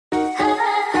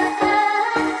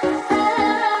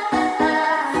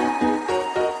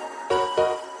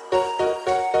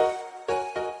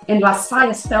And Las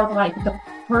Fallas felt like the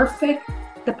perfect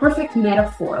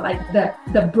metaphor, like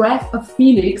the breath of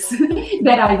Phoenix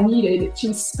that I needed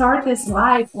to start this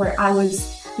life where I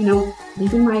was,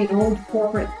 leaving my old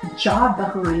corporate job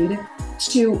behind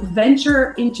to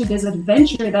venture into this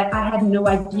adventure that I had no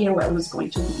idea where it was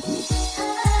going to lead me.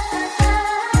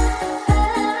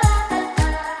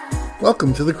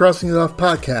 Welcome to the Crossing It Off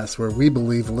podcast, where we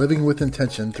believe living with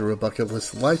intention through a bucket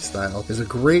list lifestyle is a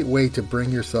great way to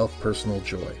bring yourself personal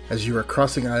joy. As you are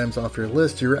crossing items off your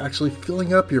list, you're actually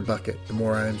filling up your bucket. The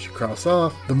more items you cross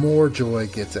off, the more joy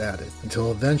gets added,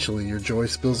 until eventually your joy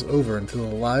spills over into the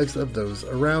lives of those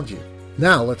around you.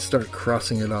 Now let's start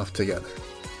crossing it off together.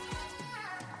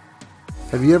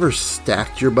 Have you ever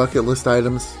stacked your bucket list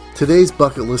items? Today's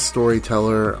bucket list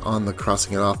storyteller on the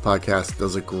Crossing It Off podcast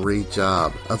does a great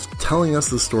job of telling us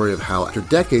the story of how, after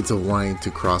decades of wanting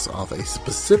to cross off a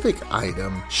specific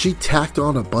item, she tacked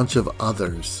on a bunch of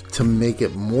others to make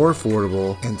it more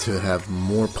affordable and to have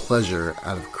more pleasure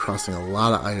out of crossing a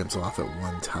lot of items off at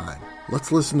one time.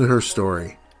 Let's listen to her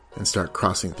story and start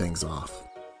crossing things off.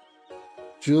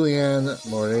 Juliana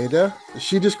Moreira.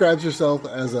 She describes herself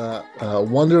as a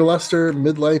wanderluster,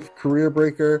 midlife career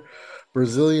breaker,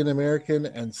 Brazilian American,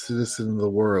 and citizen of the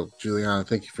world. Juliana,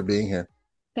 thank you for being here.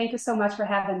 Thank you so much for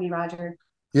having me, Roger.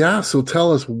 Yeah, so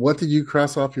tell us, what did you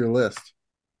cross off your list?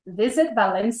 Visit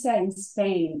Valencia in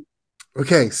Spain.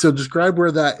 Okay, so describe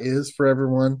where that is for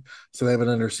everyone so they have an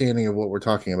understanding of what we're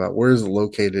talking about. Where is it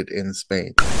located in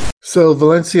Spain? So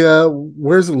Valencia,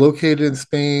 where's it located in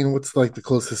Spain? What's like the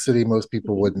closest city most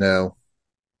people would know?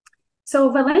 So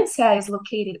Valencia is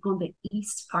located on the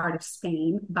east part of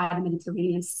Spain by the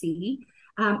Mediterranean Sea.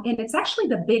 And it's actually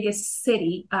the biggest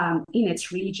city in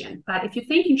its region. But if you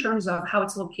think in terms of how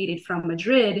it's located from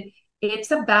Madrid, it's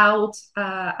about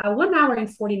a 1 hour and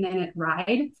 40-minute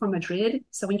ride from Madrid.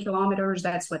 So in kilometers,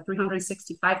 that's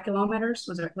 365 kilometers?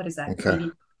 What is that? Okay.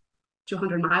 Maybe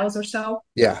 200 miles or so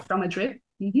from Madrid.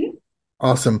 Mm-hmm.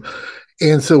 Awesome.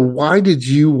 And so why did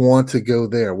you want to go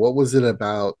there? What was it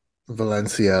about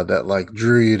Valencia that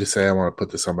drew you to say, I want to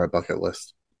put this on my bucket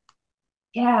list?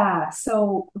 Yeah,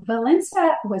 so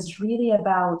Valencia was really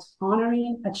about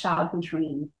honoring a childhood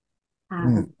dream.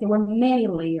 There were many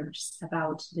layers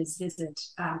about this visit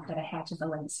that I had to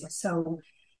Valencia. So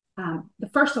the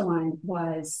first one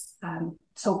was,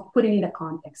 so putting in the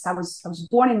context, I was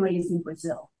born and raised in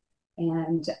Brazil.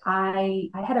 And I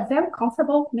had a very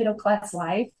comfortable middle-class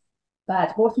life,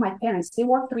 but both my parents, they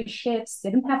worked 3 shifts.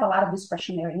 They didn't have a lot of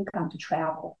discretionary income to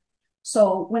travel.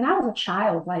 So when I was a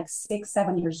child, like 6,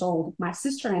 7 years old, my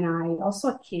sister and I, also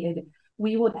a kid,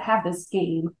 we would have this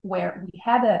game where we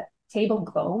had a table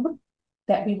globe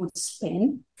that we would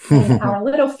spin, and our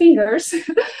little fingers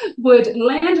would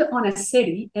land on a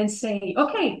city and say,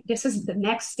 okay, this is the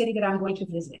next city that I'm going to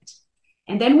visit.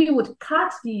 And then we would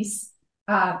cut these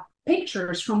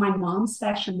pictures from my mom's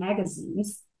fashion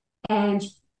magazines and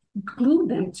glue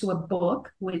them to a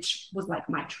book, which was like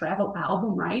my travel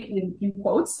album, right? In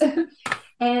quotes.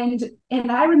 and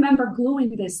I remember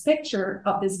gluing this picture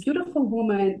of this beautiful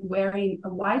woman wearing a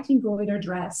white embroidered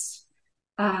dress,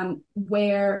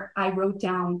 where I wrote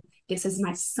down, this is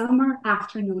my summer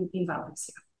afternoon in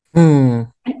Valencia.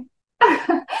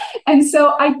 And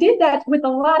so I did that with a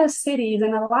lot of cities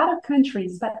and a lot of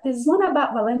countries, but this one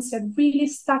about Valencia really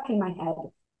stuck in my head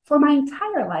for my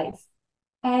entire life.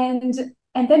 And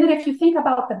then if you think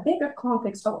about the bigger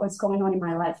context of what's going on in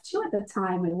my life too at the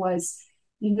time, it was,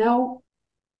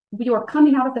 we were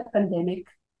coming out of the pandemic,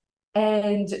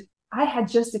 and I had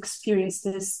just experienced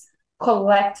this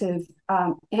collective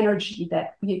energy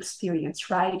that we experience,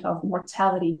 right, of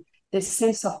mortality, this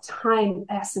sense of time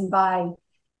passing by.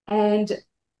 And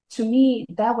to me,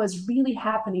 that was really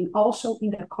happening also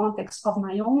in the context of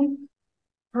my own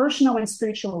personal and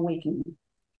spiritual awakening.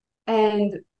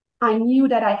 And I knew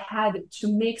that I had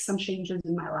to make some changes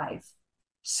in my life.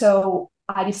 So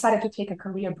I decided to take a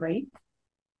career break.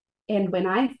 And when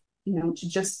I, to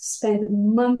just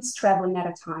spend months traveling at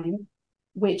a time,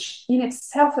 which in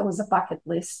itself, it was a bucket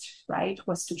list, right?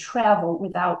 Was to travel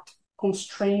without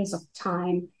constraints of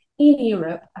time in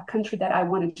Europe, a country that I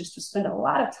wanted just to spend a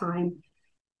lot of time.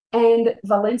 And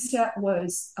Valencia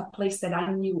was a place that I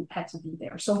knew had to be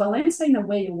there. So Valencia, in a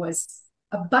way, was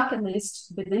a bucket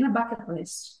list within a bucket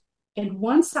list. And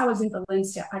once I was in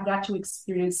Valencia, I got to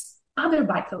experience other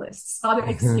bucket lists, other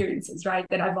experiences, right,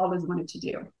 that I've always wanted to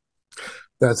do.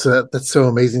 That's so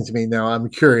amazing to me. Now, I'm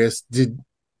curious, do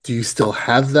you still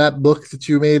have that book that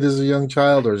you made as a young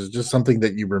child, or is it just something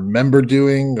that you remember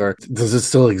doing, or does it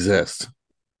still exist?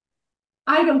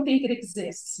 I don't think it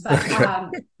exists, but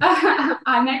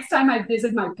Okay. next time I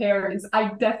visit my parents,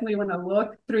 I definitely want to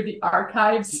look through the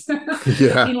archives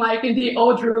Yeah. in the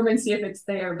old room and see if it's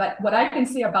there. But what I can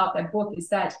say about that book is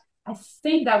that I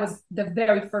think that was the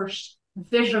very first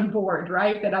vision board,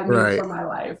 right, that I made Right. for my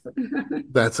life.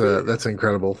 That's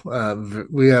incredible.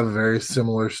 We have a very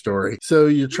similar story. So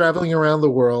you're traveling around the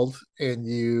world and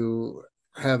you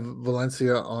have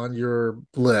Valencia on your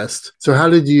list. So how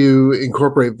did you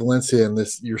incorporate Valencia in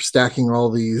this? You're stacking all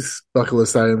these bucket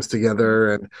list items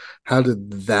together, and how did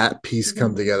that piece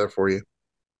come Mhm. together for you?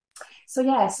 So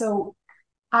yeah, so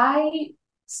I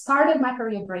started my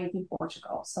career break in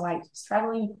Portugal. So I was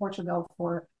traveling in Portugal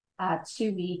for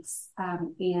 2 weeks,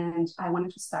 and I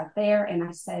wanted to start there. And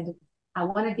I said, I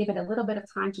want to give it a little bit of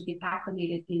time to get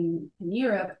acclimated in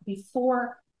Europe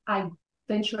before I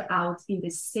venture out in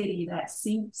this city that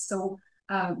seemed so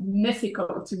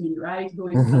mythical to me, right?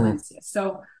 Going to Hmm. Valencia.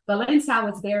 So Valencia, I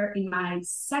was there in my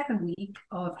second week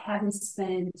of having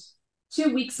spent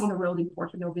 2 weeks on the road in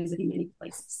Portugal, visiting many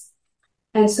places.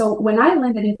 And so when I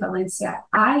landed in Valencia,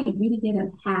 I really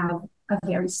didn't have a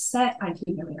very set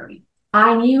itinerary.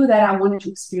 I knew that I wanted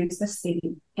to experience the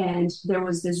city. And there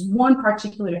was this one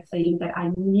particular thing that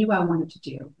I knew I wanted to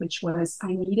do, which was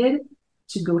I needed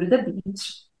to go to the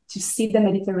beach to see the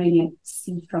Mediterranean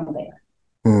Sea from there.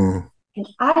 Mm. And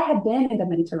I had been in the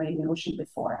Mediterranean Ocean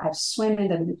before. I've swum in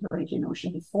the Mediterranean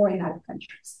Ocean before in other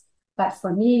countries. But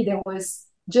for me, there was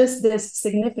just this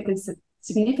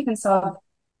significance of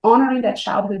honoring that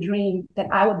childhood dream that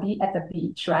I would be at the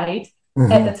beach, right?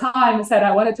 At Hmm. the time, I said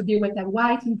I wanted to be with that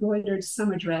white embroidered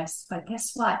summer dress. But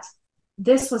guess what?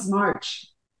 This was March.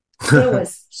 It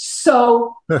was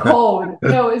so cold.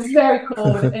 It was very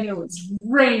cold and it was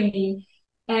raining.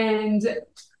 And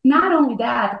not only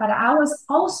that, but I was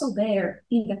also there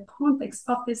in the context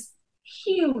of this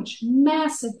huge,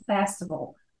 massive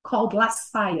festival called Las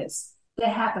Fallas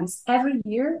that happens every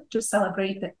year to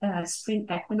celebrate the spring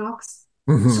equinox.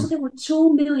 So Hmm. there were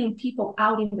 2 million people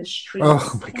out in the Oh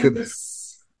streets, my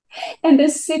goodness. and the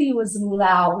city was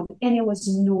loud and it was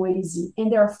noisy,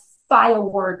 and there are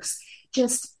fireworks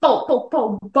just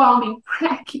bombing,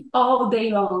 cracking all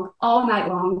day long, all night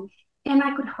long. And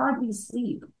I could hardly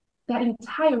sleep that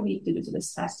entire week due to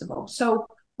this festival. So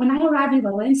when I arrived in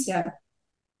Valencia,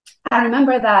 I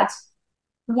remember that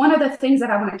one of the things that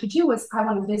I wanted to do was I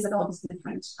want to visit all these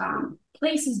different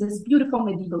places, this beautiful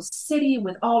medieval city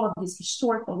with all of these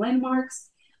historical landmarks.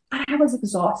 But I was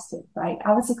exhausted, right?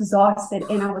 I was exhausted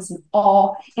and I was in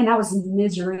awe and I was in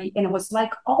misery. And it was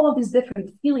like all of these different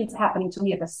feelings happening to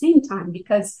me at the same time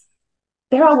because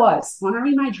there I was,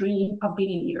 honoring my dream of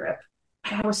being in Europe.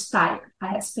 I was tired. I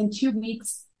had spent 2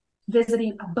 weeks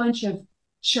visiting a bunch of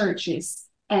churches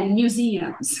and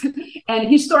museums and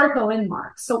historical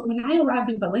landmarks. So when I arrived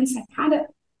in Valencia,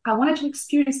 I wanted to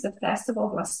experience the festival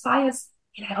of Las Fallas,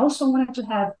 and I also wanted to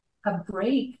have a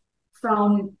break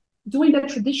from doing the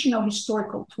traditional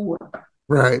historical tour.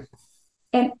 Right.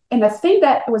 And the thing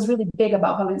that was really big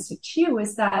about Valencia too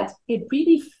is that it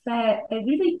really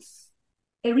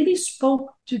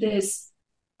spoke to this,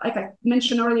 like I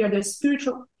mentioned earlier, the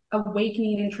spiritual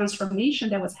awakening and transformation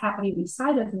that was happening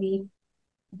inside of me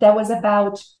that was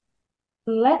about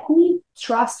let me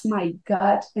trust my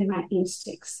gut and my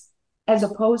instincts as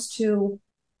opposed to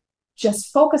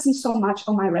just focusing so much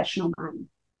on my rational mind.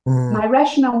 Mm. My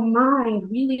rational mind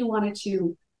really wanted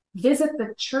to visit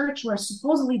the church where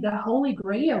supposedly the Holy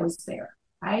Grail is there,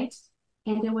 right?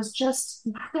 And it was just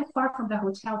not that far from the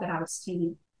hotel that I was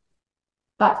staying.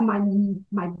 But my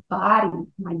body,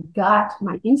 my gut,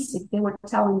 my instinct, they were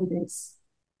telling me this.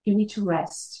 You need to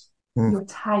rest. Mm. You're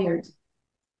tired.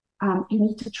 You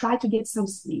need to try to get some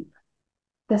sleep.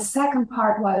 The second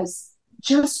part was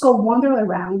just go wander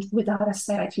around without a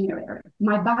set itinerary.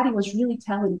 My body was really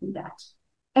telling me that.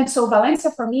 And so Valencia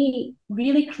for me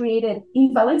really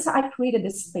in Valencia, I created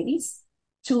this space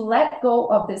to let go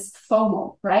of this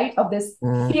FOMO, right? Of this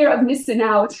Mm. fear of missing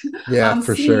out, Yeah,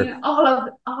 for sure. seeing all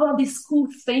of these cool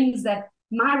things that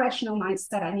my rational mind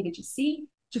said I needed to see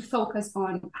to focus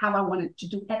on how I wanted to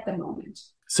do at the moment.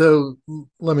 So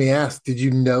let me ask, did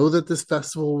you know that this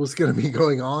festival was going to be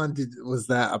going on? Was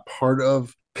that a part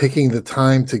of picking the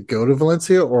time to go to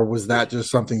Valencia, or was that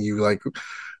just something you like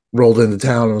rolled into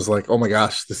town and was like, oh my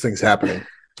gosh, this thing's happening?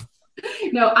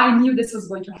 No, I knew this was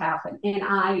going to happen, and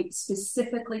I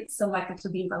specifically selected to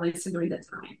be in Valencia during the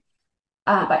time.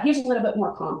 But here's a little bit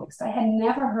more context. I had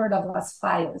never heard of Las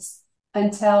Fallas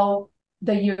until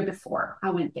the year before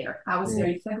I went there. I was there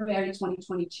Mm. in February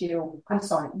 2022. I'm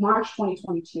sorry, March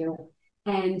 2022.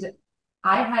 And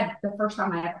I had the first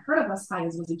time I ever heard of Las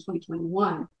Fallas was in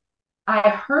 2021. I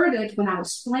heard it when I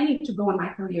was planning to go on my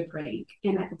career break.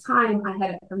 And at the time, I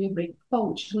had a career break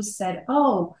coach who said,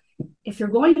 "Oh, if you're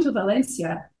going to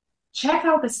Valencia, check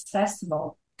out this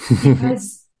festival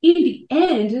because in the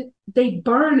end, they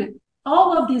burn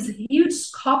all of these huge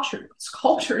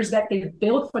sculptures that they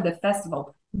built for the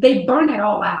festival. They burn it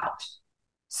all out."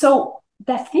 So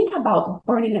that thing about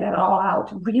burning it all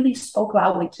out really spoke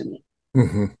loudly to me.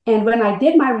 Hmm. And when I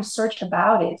did my research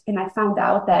about it, and I found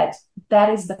out that that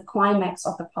is the climax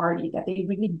of the party, that they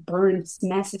really burned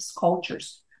massive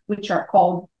sculptures, which are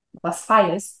called las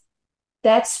fallas,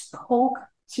 that spoke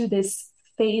to this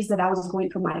phase that I was going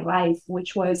through my life,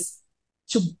 which was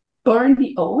to burn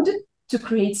the old to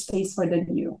create space for the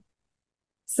new.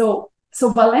 So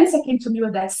Valencia came to me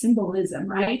with that symbolism,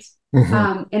 right?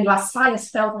 Hmm. And Las Fallas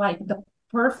felt like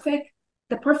perfect,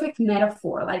 the perfect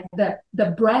metaphor, like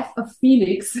the breath of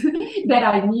Phoenix that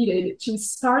I needed to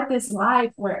start this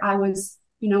life where I was,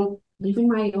 leaving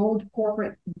my old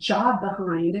corporate job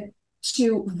behind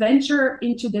to venture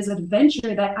into this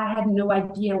adventure that I had no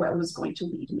idea where it was going to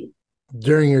lead me.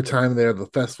 During your time there, the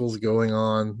festival's going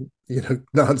on,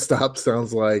 nonstop.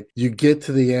 Sounds like you get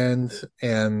to the end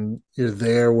and you're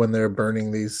there when they're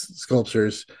burning these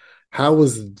sculptures. How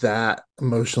was that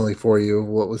emotionally for you?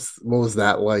 What was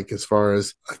that like as far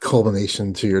as a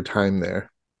culmination to your time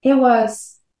there? It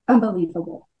was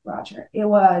unbelievable, Roger. It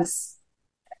was,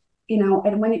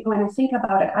 and when I think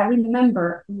about it, I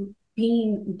remember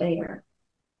being there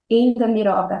in the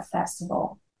middle of that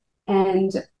festival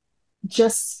and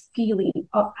just feeling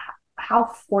of how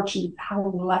fortunate,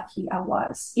 how lucky I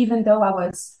was, even though I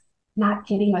was not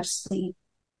getting much sleep.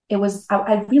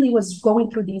 I really was going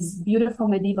through these beautiful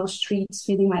medieval streets,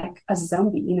 feeling like a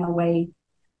zombie in a way.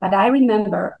 But I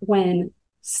remember when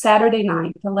Saturday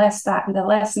night, the last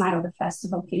night of the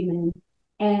festival came in,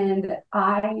 and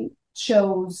I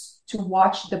chose to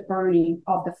watch the burning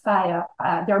of the fire.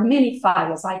 There are many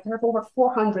fires, like there are over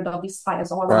 400 of these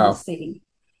fires all around the Wow. city.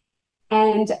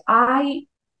 And I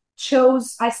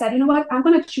said, you know what? I'm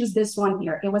going to choose this one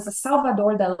here. It was a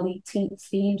Salvador Dali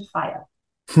themed fire.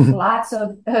 Lots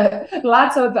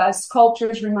of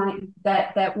sculptures remind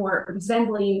that were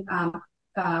resembling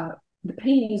the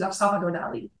paintings of Salvador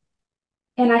Dali.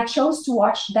 And I chose to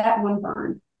watch that one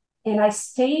burn. And I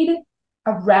stayed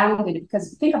around it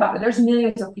because think about it, there's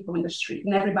millions of people in the street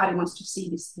and everybody wants to see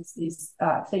these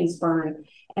things burn.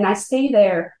 And I stayed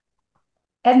there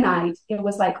at night. It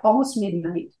was like almost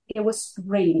midnight. It was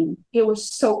raining. It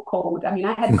was so cold. I mean,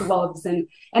 I had gloves and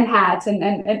hats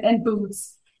and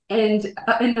boots and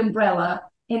an umbrella.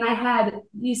 And I had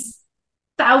these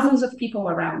thousands of people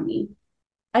around me.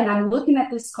 And I'm looking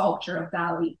at this sculpture of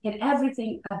Dali, and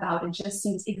everything about it just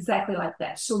seems exactly like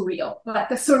that, surreal, like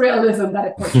the surrealism that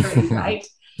it portrays, right?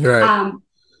 Right. Um,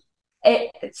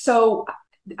 so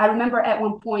I remember at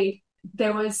one point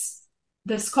there was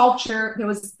the sculpture, there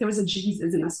was a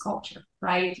Jesus in a sculpture,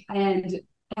 right? And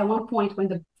at one point when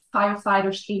the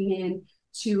firefighters came in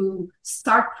to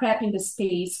start prepping the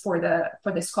space for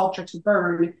the sculpture to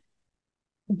burn,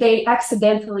 they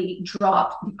accidentally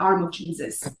dropped the arm of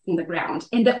Jesus in the ground.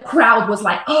 And the crowd was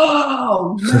like,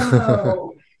 "Oh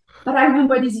no." But I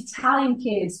remember these Italian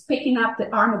kids picking up the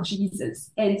arm of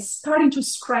Jesus and starting to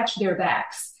scratch their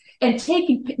backs and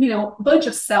taking, a bunch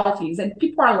of selfies, and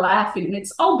people are laughing, and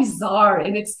it's all bizarre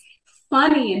and it's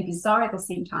funny and bizarre at the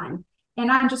same time.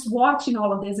 And I'm just watching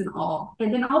all of this in awe.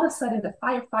 And then all of a sudden, the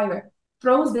firefighter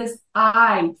throws this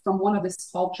eye from one of the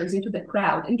sculptures into the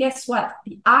crowd. And guess what?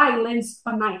 The eye lands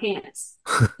on my hands.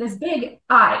 This big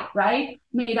eye, right?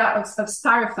 Made out of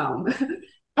styrofoam.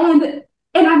 and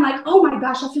and I'm like, oh my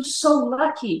gosh, I feel so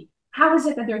lucky. How is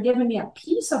it that they're giving me a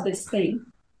piece of this thing?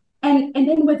 And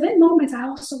then within moments, I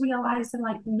also realized that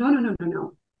like, no, no, no, no,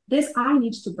 no. This eye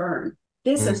needs to burn.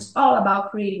 This Mm. is all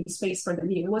about creating space for the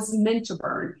new. It was meant to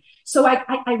burn. So I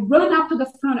run up to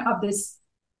the front of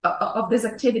this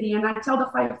activity, and I tell the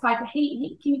firefighter,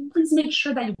 hey, can you please make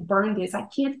sure that you burn this? I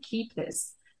can't keep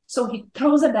this. So he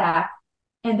throws it back,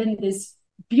 and then this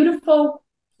beautiful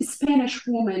Spanish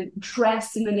woman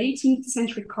dressed in an 18th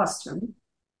century costume,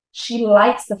 she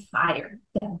lights the fire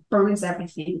that burns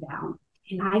everything down.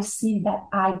 And I see that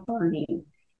eye burning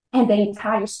and the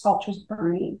entire sculpture's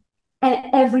burning.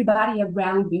 And everybody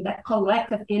around me, that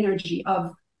collective energy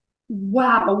of,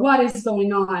 wow, what is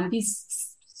going on?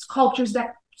 These sculptures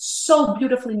that so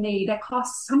beautifully made, that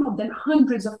cost some of them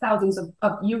hundreds of thousands of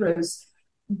euros,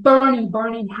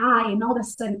 burning high, and all of a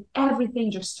sudden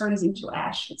everything just turns into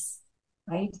ashes,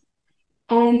 right?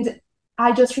 And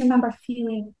I just remember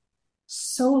feeling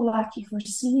so lucky for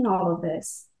seeing all of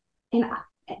this. And,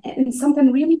 and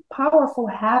something really powerful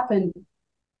happened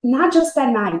not just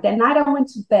that night I went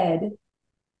to bed,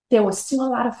 there was still a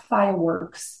lot of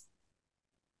fireworks,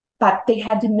 but they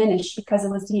had diminished because it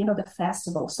was the end of the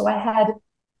festival. So I had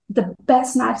the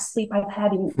best night's sleep I've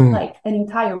had in Hmm. like an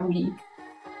entire week.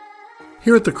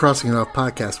 Here at the Crossing It Off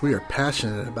podcast, we are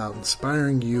passionate about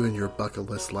inspiring you in your bucket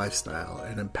list lifestyle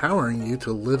and empowering you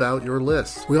to live out your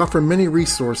lists. We offer many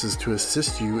resources to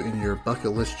assist you in your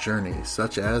bucket list journey,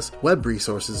 such as web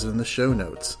resources in the show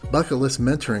notes, bucket list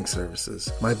mentoring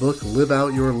services, my book Live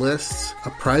Out Your Lists,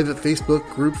 a private Facebook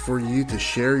group for you to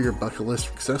share your bucket list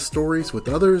success stories with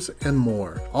others, and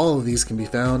more. All of these can be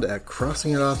found at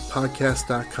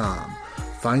crossingitoffpodcast.com.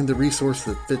 Find the resource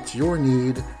that fits your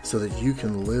need so that you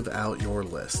can live out your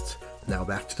list. Now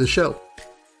back to the show.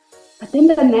 But then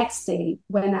the next day,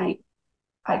 when I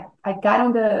got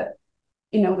on the,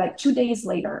 like 2 days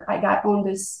later, I got on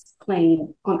this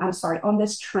on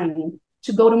this train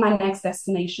to go to my next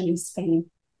destination in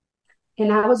Spain.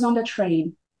 And I was on the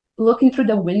train looking through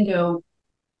the window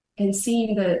and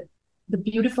seeing the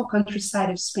beautiful countryside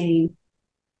of Spain.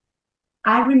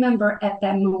 I remember at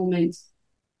that moment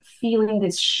feeling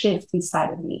this shift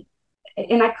inside of me.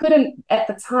 And I couldn't at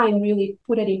the time really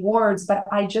put it in words, but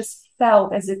I just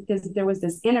felt as if there was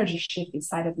this energy shift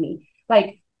inside of me.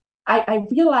 Like I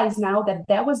realize now that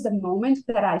that was the moment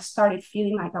that I started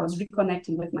feeling like I was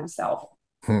reconnecting with myself,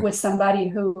 Hmm. with somebody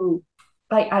who,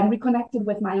 like, I'm reconnected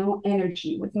with my own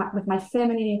energy, with my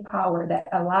feminine power that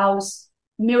allows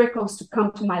miracles to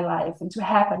come to my life and to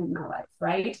happen in my life,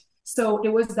 right? So it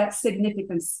was that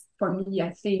significance for me,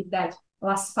 I think, that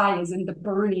Las Fires and the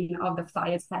burning of the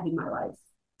fires had in my life.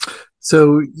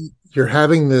 So you're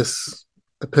having this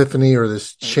epiphany or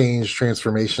this change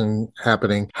transformation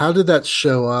happening. How did that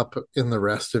show up in the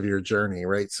rest of your journey,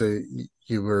 right? So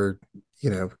you were,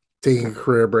 taking a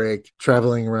career break,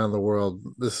 traveling around the world.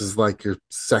 This is like your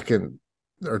second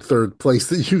or third place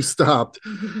that you stopped.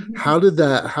 How did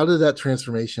that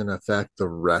transformation affect the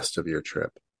rest of your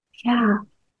trip? Yeah,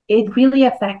 it really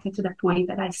affected to the point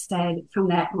that I said from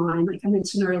that on, like I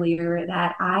mentioned earlier,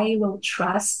 that I will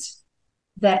trust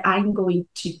that I'm going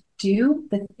to do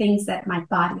the things that my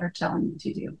body are telling me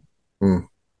to do. Hmm.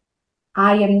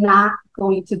 I am not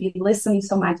going to be listening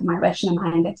so much to my rational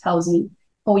mind that tells me,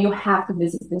 oh, you have to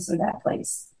visit this or that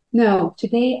place. No,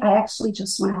 today I actually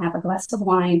just want to have a glass of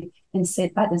wine and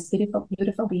sit by this beautiful,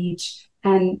 beautiful beach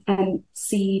and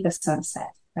see the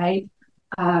sunset, right?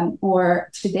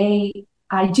 Or today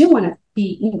I do want to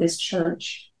be in this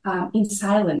church in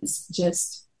silence,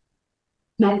 just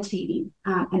meditating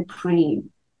and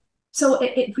praying. So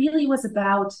it really was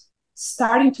about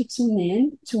starting to tune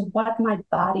in to what my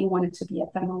body wanted to be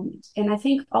at that moment. And I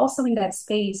think also in that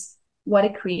space, what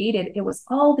it created, it was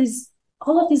all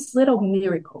of these little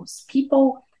miracles,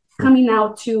 people coming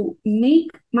out to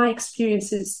make my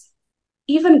experiences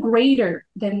even greater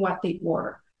than what they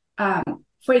were.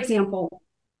 For example,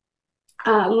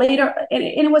 later, and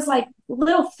it was like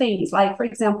little things, like, for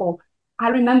example, I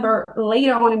remember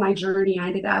later on in my journey, I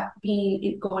ended up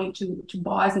going to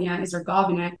Bosnia and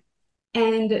Herzegovina,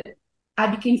 and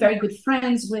I became very good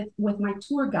friends with my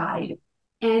tour guide.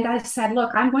 And I said,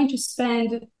 look, I'm going to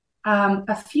spend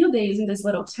a few days in this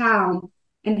little town.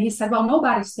 And he said, well,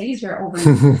 nobody stays here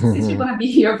overnight. Since you're going to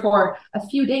be here for a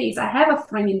few days, I have a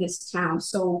friend in this town.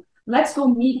 So let's go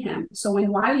meet him. So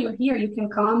while you're here, you can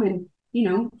come and,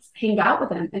 hang out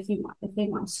with him if they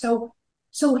want. So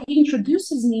he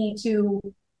introduces me to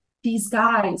these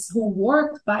guys who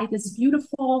worked by this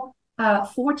beautiful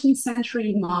 14th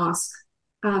century mosque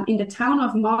in the town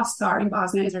of Mostar in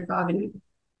Bosnia and Herzegovina.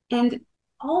 And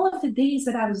all of the days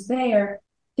that I was there,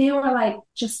 they were like,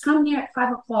 just come here at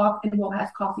 5 o'clock and we'll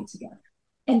have coffee together.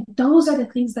 And those are the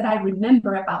things that I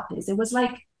remember about this. It was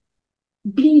like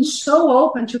being so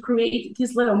open to create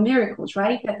these little miracles,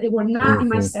 right? That they were not in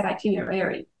my Mm-hmm. set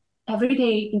itinerary. Every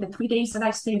day in the 3 days that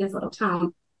I stayed in this little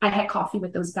town, I had coffee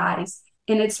with those guys.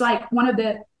 And it's like one of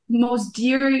the most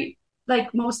dear,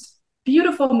 like most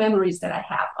beautiful memories that I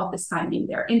have of this time being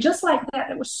there. And just like that,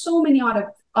 there were so many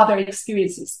other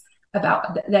experiences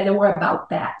that were about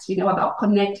that, about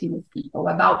connecting with people,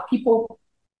 about people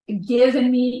giving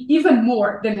me even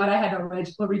more than what I had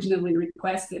originally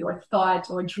requested or thought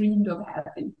or dreamed of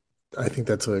having. I think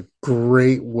that's a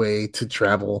great way to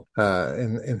travel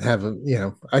and have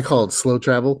I call it slow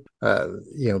travel.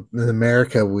 In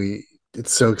America,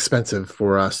 it's so expensive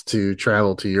for us to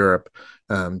travel to Europe,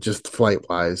 just flight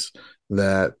wise,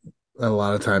 that a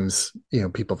lot of times,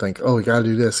 people think, oh, we got to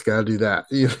do this, got to do that,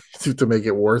 to make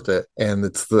it worth it.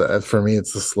 And for me,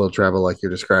 it's the slow travel like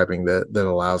you're describing that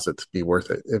allows it to be worth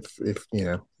it. If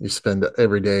you spend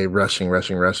every day rushing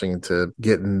to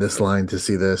get in this line to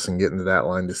see this and get into that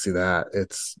line to see that,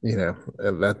 it's,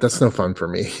 that's no fun for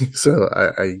me. So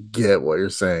I get what you're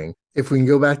saying. If we can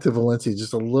go back to Valencia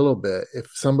just a little bit, if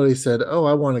somebody said, "Oh,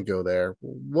 I want to go there,"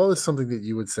 what was something that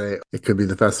you would say? It could be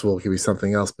the festival, it could be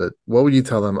something else, but what would you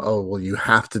tell them? Oh, well, you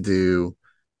have to do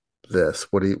this.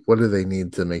 What do they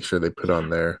need to make sure they put on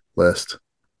their list?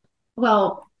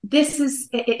 Well, it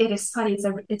is funny.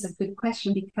 It's a good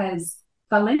question because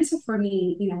Valencia for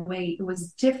me, in a way, it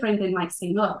was different than like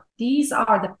saying, look, these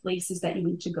are the places that you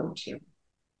need to go to.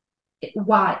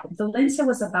 Why? Valencia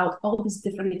was about all these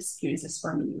different experiences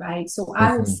for me, right? So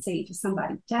I would Hmm. say to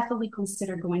somebody, definitely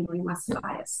consider going during Las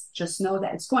Fallas. Just know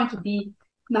that it's going to be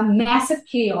a massive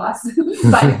chaos,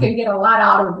 but you can get a lot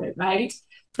out of it, right?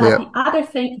 But Yep. the other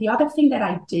thing that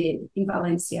I did in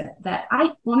Valencia that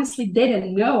I honestly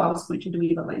didn't know I was going to do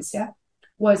in Valencia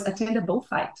was attend a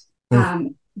bullfight.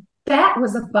 Mm. That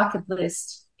was a bucket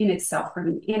list in itself for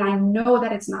me. And I know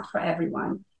that it's not for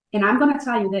everyone. And I'm going to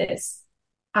tell you this,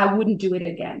 I wouldn't do it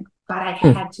again, but I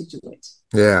Mm. had to do it,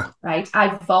 Yeah. right?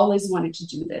 I've always wanted to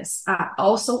do this.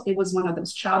 Also, it was one of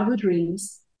those childhood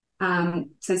dreams.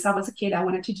 Since I was a kid, I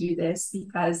wanted to do this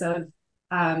because of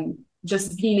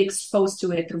just being exposed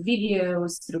to it through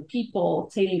videos, through people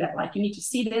saying that, like, you need to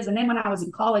see this. And then when I was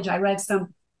in college, I read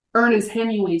some Ernest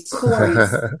Hemingway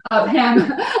stories of him,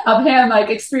 of him like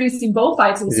experiencing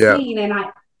bullfights in Yeah. Spain,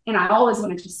 and I always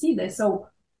wanted to see this. So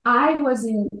I was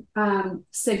in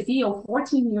Seville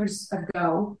 14 years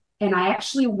ago, and I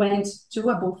actually went to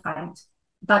a bullfight.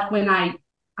 But when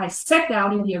I sat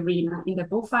down in the arena, in the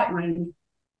bullfight ring,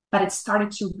 but it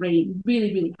started to rain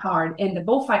really, really hard, and the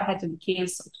bullfight had to be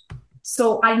canceled.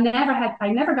 So I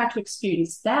never got to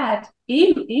experience that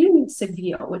in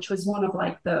Seville, which was one of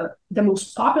like the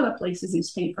most popular places in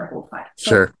Spain for a bullfight. So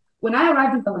Sure. when I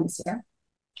arrived in Valencia,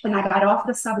 and I got off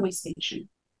the subway station,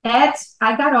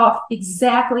 I got off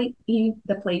exactly in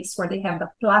the place where they have the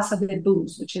Plaza de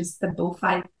Bulls, which is the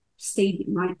bullfight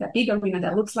stadium, right? That big arena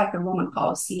that looks like the Roman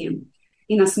Colosseum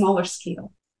in a smaller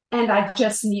scale. And I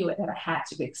just knew it that I had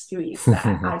to experience that.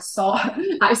 I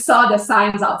saw the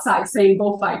signs outside saying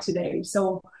bullfight today.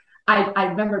 So I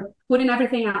remember putting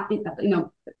everything out,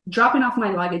 dropping off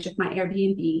my luggage at my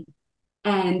Airbnb,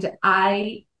 and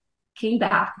I came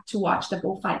back to watch the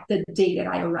bullfight the day that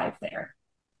I arrived there.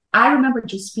 I remember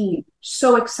just being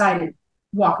so excited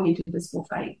walking into this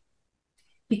bullfight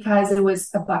because it was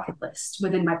a bucket list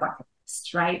within my bucket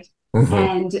list, right? Hmm.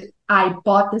 And I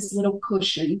bought this little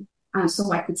cushion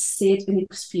so I could sit and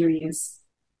experience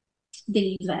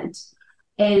the event.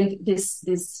 And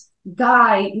this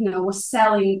guy, was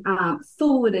selling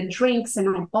food and drinks,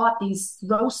 and I bought these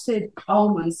roasted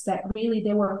almonds that really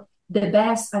they were the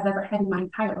best I've ever had in my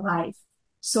entire life.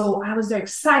 So I was very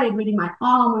excited reading my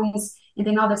almonds, and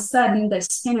then all of a sudden the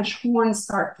Spanish horns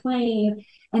start playing,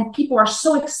 and people are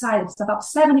so excited. It's about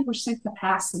 70%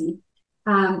 capacity,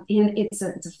 and it's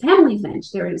a family event.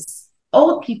 There is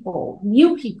old people,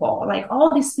 new people, like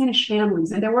all these Spanish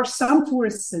families, and there were some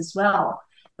tourists as well.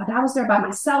 But I was there by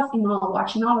myself,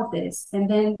 watching all of this, and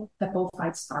then the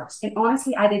bullfight starts. And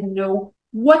honestly, I didn't know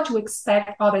what to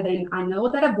expect other than I know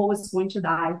that a bull is going to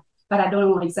die, but I don't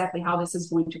know exactly how this is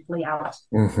going to play out.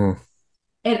 Hmm.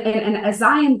 And as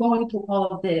I am going through all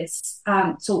of this,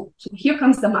 so here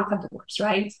comes the matadors,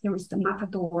 right? There was the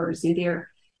matadors and their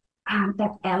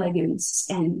that elegance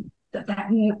and that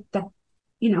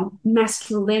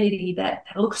masculinity that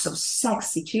looks so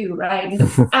sexy too, right? And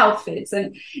the outfits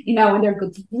and they're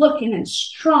good looking and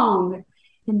strong.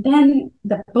 And then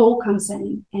the bull comes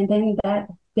in, and then that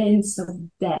dance of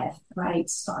death, right,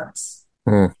 starts.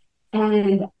 Mm.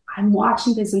 And I'm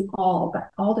watching this in awe, but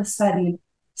all of a sudden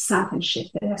something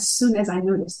shifted. As soon as I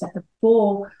noticed that the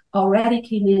bull already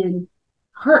came in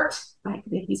hurt, like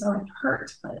he's already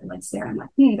hurt, but it's there. I'm like,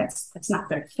 that's not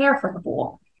very fair for the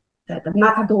bull. The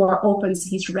matador opens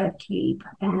his red cape,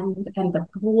 and the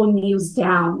bull kneels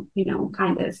down,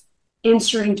 kind of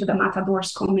answering to the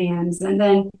matador's commands. And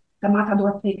then the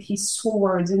matador takes his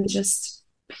swords and just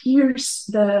pierce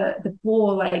the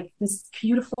bull like this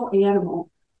beautiful animal,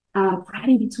 right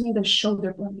in between the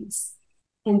shoulder blades.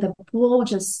 And the bull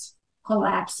just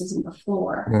collapses on the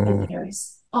floor, and Mm. there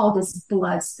is all this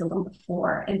blood still on the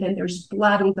floor. And then there's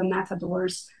blood on the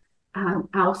matador's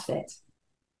outfit,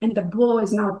 and the bull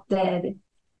is now dead,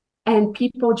 and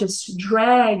people just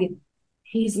drag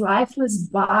his lifeless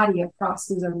body across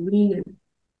this arena.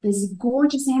 This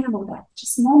gorgeous animal that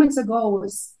just moments ago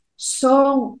was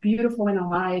so beautiful and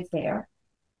alive there.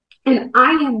 And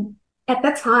I am at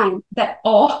that time that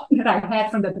all that I had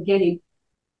from the beginning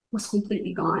was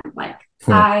completely gone. Like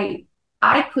Hmm.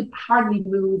 I could hardly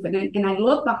move. And I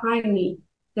looked behind me.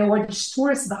 There were these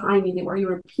tourists behind me. They were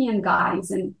European guys.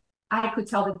 And I could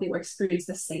tell that they were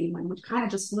experiencing the same. And we kind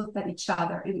of just looked at each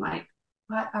other and like,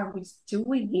 what are we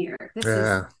doing here?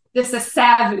 Yeah. This is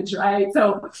savage, right?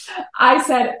 So I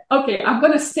said, okay, I'm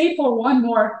gonna stay for one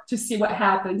more to see what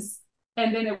happens.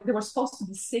 And then there were supposed to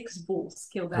be 6 bulls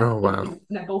killed Oh, wow.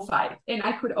 in a bullfight. And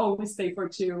I could only stay for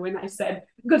 2. And I said,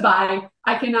 goodbye.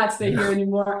 I cannot stay here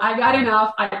anymore. I got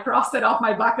enough. I crossed it off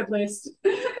my bucket list.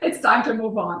 It's time to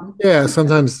move on. Yeah,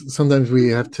 sometimes we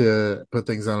have to put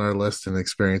things on our list and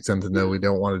experience them to know we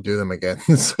don't want to do them again.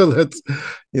 So that's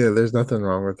yeah, there's nothing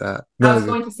wrong with that. I No, was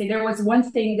going to say there was one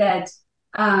thing that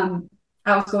um,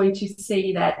 I was going to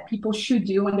say that people should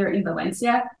do when they're in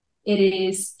Valencia. It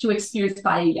is to experience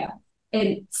paella,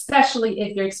 and especially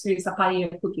if they're experiencing a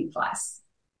paella cooking class.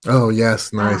 oh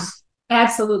yes, Uh, nice.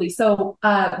 Absolutely. So,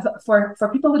 for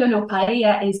people who don't know,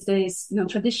 paella is this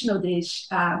traditional dish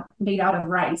made out of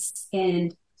rice,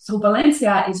 and so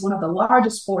Valencia is one of the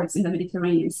largest ports in the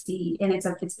Mediterranean Sea, and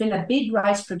it's been a big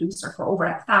rice producer for over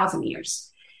 1,000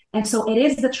 years, and so it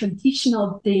is the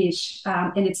traditional dish,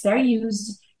 and it's very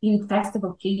used in festive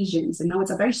occasions. And it's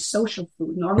a very social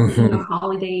food, normally eaten Hmm. on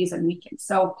holidays and weekends.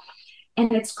 So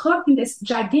and it's cooked in this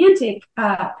gigantic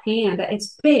pan that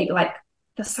it's big, like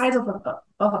the size of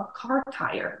a car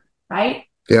tire, right?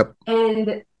 Yep.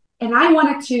 And and I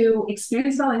wanted to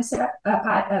experience Valencia,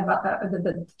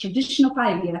 the traditional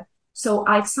paella. So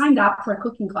I signed up for a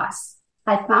cooking class.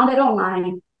 I found it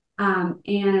online,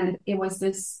 and it was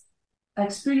this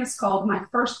experience called My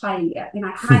First Paella, and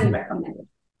I highly recommend it.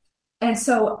 And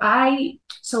so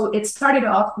it started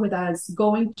off with us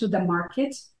going to the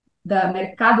market, the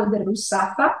Mercado de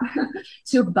Rusafa,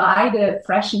 to buy the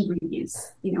fresh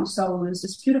ingredients. So it was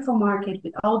this beautiful market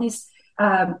with all these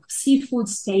seafood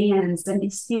stands and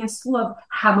these stands full of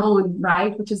jamon,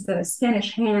 right, which is the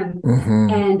Spanish ham, Hmm.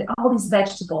 and all these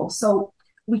vegetables. So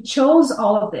we chose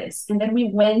all of this, and then we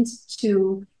went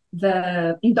to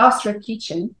the industrial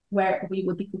kitchen where we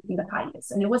would be cooking the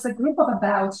paellas. And it was a group of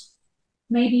about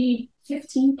maybe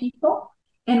 15 people.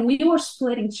 And we were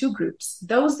split in 2 groups.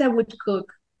 Those that would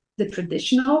cook the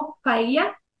traditional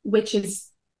paella, which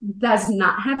does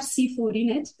not have seafood in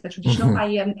it. The traditional Hmm.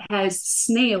 paella has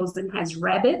snails and has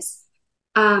rabbits,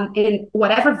 and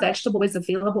whatever vegetable is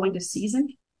available in the season.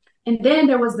 And then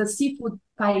there was the seafood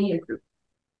paella group.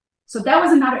 So that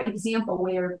was another example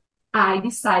where I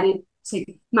decided to,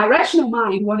 my rational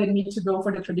mind wanted me to go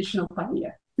for the traditional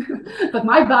paella, but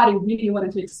my body really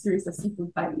wanted to experience the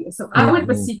seafood paella. So I went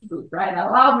for Hmm. seafood, right? I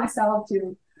allowed myself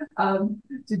to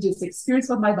just experience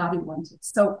what my body wanted.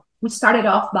 So we started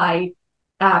off by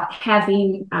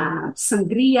having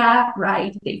sangria,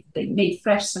 right? They made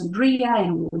fresh sangria,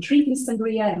 and we were drinking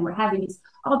sangria, and we're having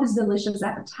all this delicious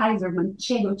appetizer,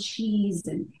 manchego cheese,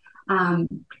 um,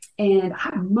 and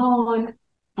jamon.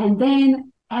 And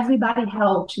then everybody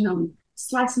helped,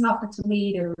 slicing off the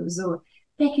tomatoes or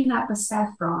picking up the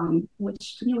saffron,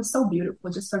 which to me was so beautiful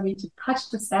just for me to touch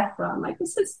the saffron. Like,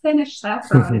 this is Spanish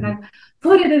saffron. And I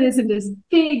put it in this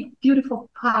big, beautiful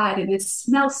pot, and it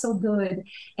smells so good.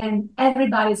 And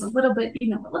everybody's a little bit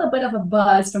of a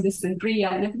buzz from this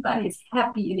sangria, and everybody is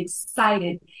happy and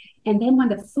excited. And then when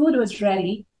the food was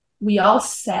ready, we all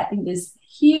sat in this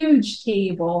huge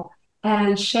table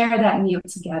and share that meal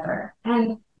together.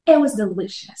 And it was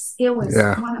delicious. It was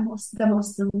Yeah. one of the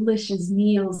most delicious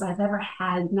meals I've ever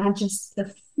had. Not just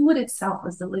the food itself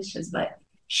was delicious, but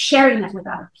sharing it with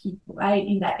other people, right?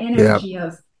 In that Yeah. energy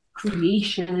of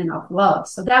creation and of love.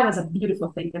 So that was a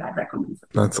beautiful thing that I recommend for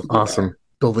people That's to do there. awesome.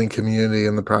 Building community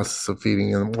in the process of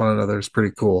feeding one another is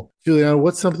pretty cool. Juliana,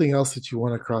 what's something else that you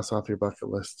want to cross off your bucket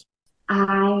list?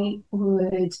 I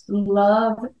would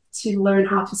love to learn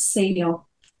how to sail.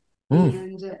 Mm.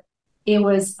 And it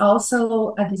was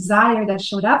also a desire that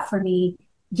showed up for me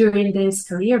during this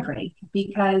career break,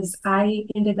 because I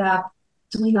ended up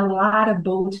doing a lot of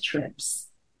boat trips,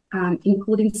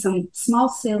 including some small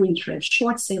sailing trips,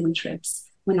 short sailing trips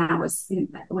when I was in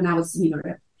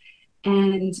Europe.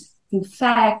 And in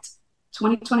fact,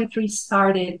 2023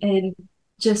 started, and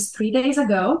just 3 days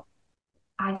ago,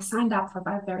 I signed up for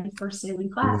my very first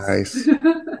sailing class. Nice.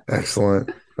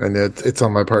 Excellent. And it's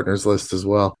on my partner's list as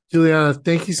well. Juliana,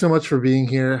 thank you so much for being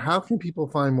here. How can people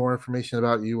find more information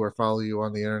about you or follow you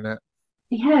on the internet?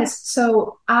 Yes,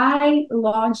 so I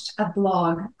launched a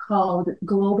blog called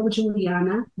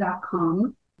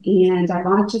globaljuliana.com, and I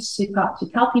wanted to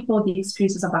tell people the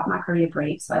experiences about my career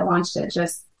break. So I launched it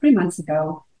just 3 months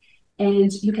ago.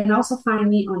 And you can also find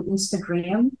me on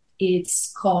Instagram.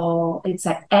 It's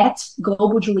at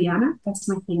Global Juliana. That's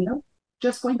my handle.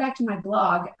 Just going back to my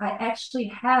blog, I actually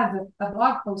have a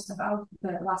blog post about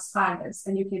the Las Fallas,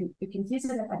 and you can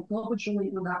visit it at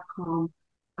globaljuliana.com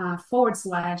 /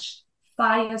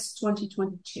 Fallas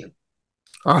 2022.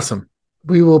 Awesome.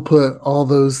 We will put all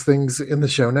those things in the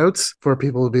show notes for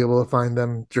people to be able to find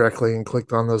them directly and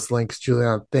click on those links.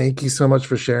 Juliana, thank you so much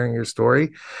for sharing your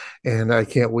story. And I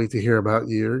can't wait to hear about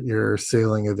your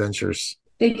sailing adventures.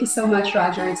 Thank you so much,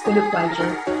 Roger. It's been a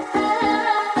pleasure.